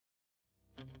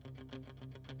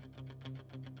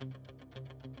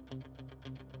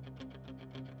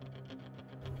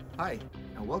Hi,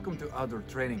 and welcome to Outdoor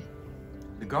Training.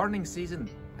 The gardening season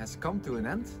has come to an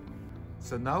end,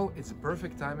 so now it's a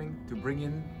perfect timing to bring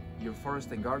in your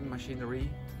forest and garden machinery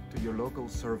to your local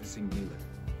servicing dealer.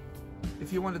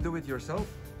 If you want to do it yourself,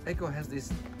 Echo has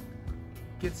these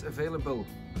kits available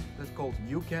that's called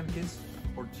YouCan kits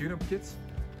or tune-up kits,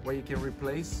 where you can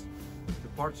replace the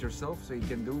parts yourself so you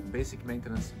can do basic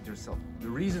maintenance yourself. The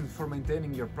reason for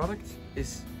maintaining your product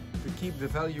is to keep the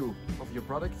value of your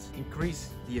product, increase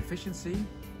the efficiency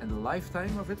and the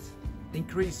lifetime of it,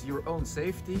 increase your own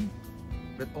safety,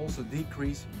 but also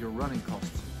decrease your running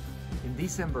costs. In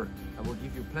December, I will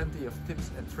give you plenty of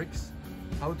tips and tricks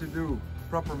how to do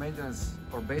proper maintenance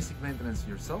or basic maintenance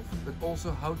yourself, but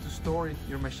also how to store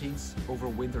your machines over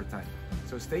winter time.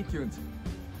 So stay tuned.